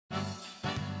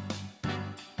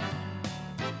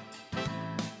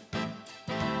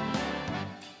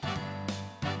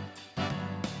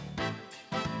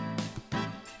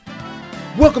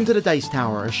Welcome to the Dice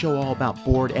Tower, a show all about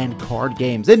board and card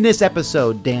games. In this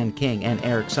episode, Dan King and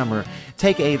Eric Summer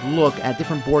take a look at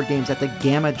different board games at the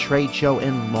GAMA trade show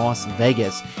in Las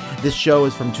Vegas. This show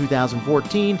is from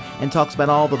 2014 and talks about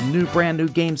all the brand new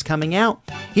games coming out.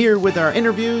 Here with our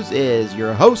interviews is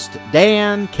your host,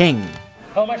 Dan King.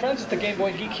 Hello my friends, it's the Game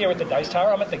Boy Geek here at the Dice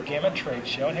Tower. I'm at the GAMA trade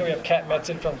show, and here we have Kat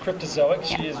Metzen from Cryptozoic.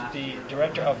 She is the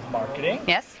Director of Marketing.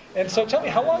 Yes. And so tell me,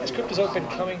 how long has Cryptozoic been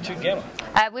coming to GAMA?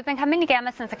 We've been coming to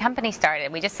GAMA since the company started.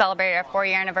 We just celebrated our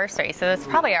 4-year anniversary, so this is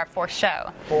probably our 4th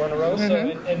show. 4 in a row?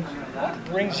 Mm-hmm. And what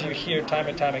brings you here time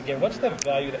and time again? What's the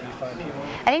value that you find here?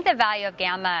 I think the value of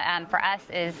GAMA for us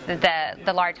is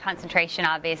the large concentration,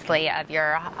 obviously, of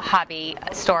your hobby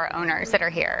store owners that are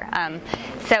here.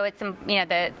 So it's,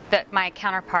 my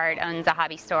counterpart owns a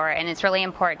hobby store, and it's really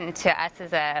important to us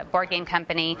as a board game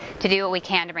company to do what we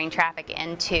can to bring traffic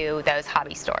into those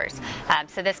hobby stores.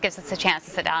 So this gives us a chance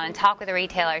to sit down and talk with the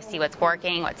retailers, see what's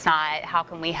working, what's not, how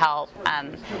can we help.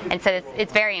 And so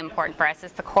it's very important for us.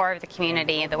 It's the core of the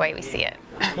community, the way we see it.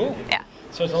 Cool. Yeah.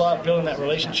 So it's a lot of building that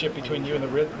relationship between you and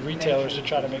the retailers to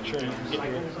try to make sure you can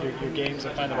get your games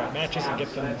and find the right matches and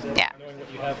get them knowing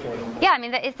what you have for them. Yeah, I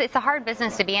mean, it's a hard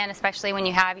business to be in, especially when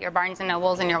you have your Barnes &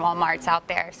 Nobles and your Walmarts out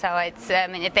there. So it's,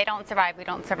 if they don't survive, we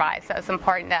don't survive. So it's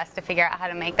important to us to figure out how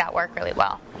to make that work really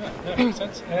well. Yeah, that makes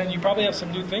sense. And then you probably have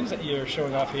some new things that you're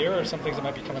showing off here, or some things that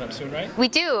might be coming up soon, right? We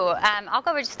do. I'll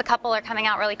go over just a couple are coming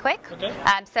out really quick. Okay.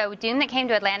 So Doom That Came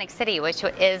to Atlantic City, which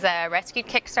is a rescued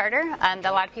Kickstarter that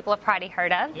a lot of people have probably heard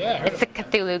of. Yeah, it's a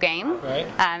Cthulhu game.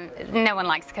 Right. No one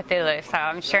likes Cthulhu, so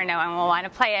I'm sure no one will want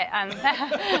to play it.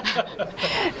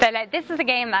 But this is a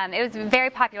game, it was a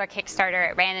very popular Kickstarter.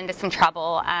 It ran into some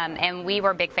trouble, and we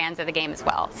were big fans of the game as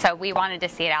well. So we wanted to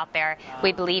see it out there.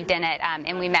 We believed in it,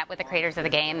 and we met with the creators of the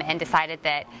game and decided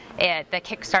that the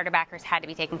Kickstarter backers had to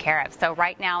be taken care of. So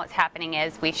right now what's happening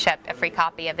is we've shipped a free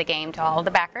copy of the game to all of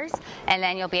the backers, and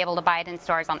then you'll be able to buy it in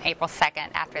stores on April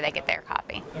 2nd after they get their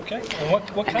copy. Okay. And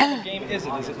what kind of game is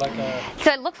it? Is it like a...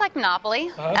 So it looks like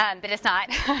Monopoly, but it's not.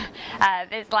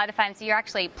 It's a lot of fun. So you're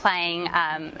actually playing,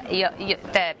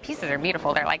 the pieces are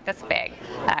beautiful. They're like this big,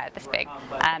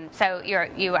 so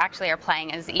you actually are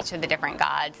playing as each of the different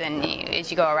gods, and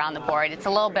as you go around the board. It's a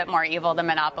little bit more evil than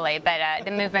Monopoly, but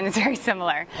the movement is very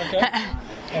similar. Okay.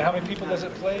 And how many people does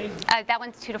it play? That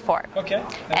one's 2 to 4. Okay.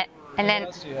 And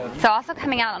then, so also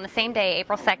coming out on the same day,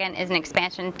 April 2nd, is an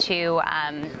expansion to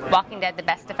Walking Dead: The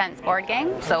Best Defense board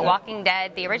game. So Walking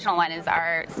Dead, the original one, is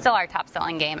still our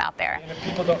top-selling game out there. And if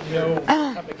people don't know what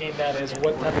type of game that is,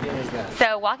 what type of game is that?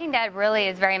 So Walking Dead really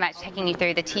is very much taking you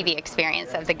through the TV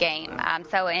experience of the game.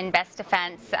 So in Best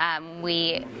Defense,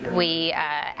 we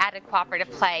added cooperative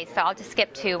play. So I'll just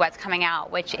skip to what's coming out,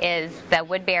 which is the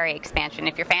Woodbury expansion.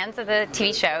 If you're fans of the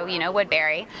TV show, you know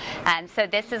Woodbury. So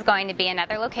this is going to be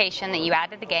another location that you add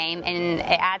to the game, and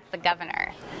it adds the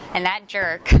governor, and that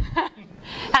jerk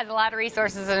has a lot of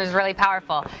resources and is really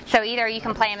powerful. So either you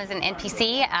can play him as an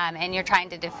NPC, and you're trying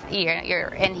to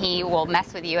and he will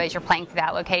mess with you as you're playing through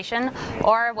that location,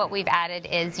 or what we've added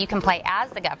is you can play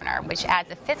as the governor, which adds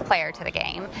a 5th player to the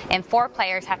game, and 4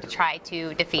 players have to try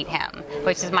to defeat him,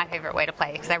 which is my favorite way to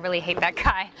play because I really hate that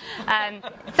guy.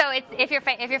 So if you're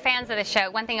fans of the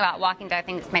show, one thing about Walking Dead, I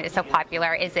think that's made it so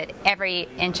popular is that every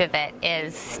inch of it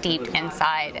is steeped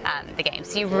inside the game,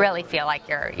 so you really feel like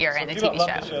you're in the TV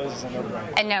show.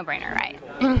 A no-brainer, right?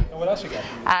 And what else you got?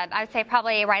 I would say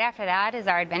probably right after that is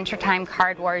our Adventure Time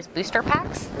Card Wars booster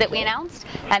packs that we announced.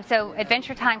 So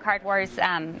Adventure Time Card Wars,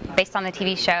 based on the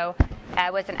TV show,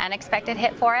 was an unexpected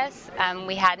hit for us.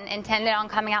 We hadn't intended on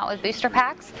coming out with booster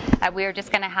packs. We were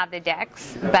just going to have the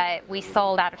decks, but we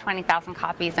sold out of 20,000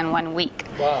 copies in 1 week.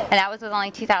 Wow. And that was with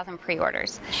only 2,000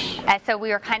 pre-orders. So we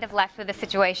were kind of left with a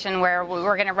situation where we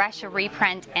were going to rush a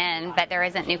reprint in, but there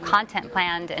isn't new content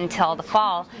planned until the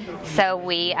fall. So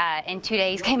we, in 2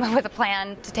 days, came up with a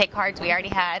plan to take cards we already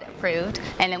had approved,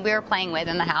 and then we were playing with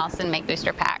in the house and make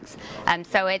booster packs.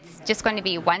 So it's just going to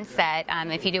be one set.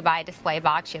 If you do buy a display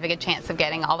box, you have a good chance of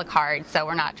getting all the cards, so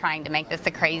we're not trying to make this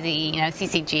a crazy,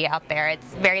 CCG out there. It's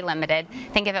very limited.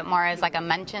 Think of it more as like a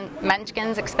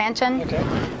Munchkins expansion. Okay.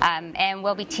 And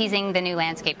we'll be teasing the new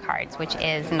landscape cards, which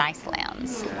is Nice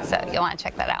Lands. So you'll want to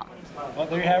check that out. Well,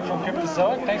 there you have it from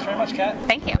Cryptozoic. Thanks very much, Kat.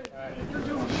 Thank you.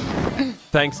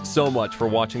 Thanks so much for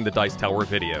watching the Dice Tower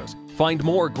videos. Find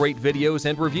more great videos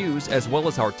and reviews, as well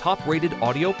as our top-rated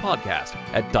audio podcast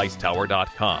at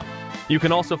Dicetower.com. You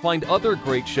can also find other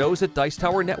great shows at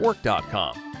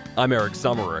Dicetowernetwork.com. I'm Eric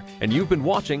Summerer, and you've been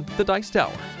watching The Dice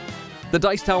Tower. The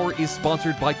Dice Tower is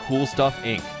sponsored by Cool Stuff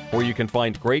Inc., where you can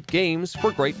find great games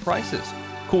for great prices.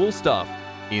 Cool stuff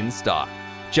in stock.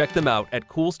 Check them out at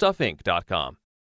CoolStuffInc.com.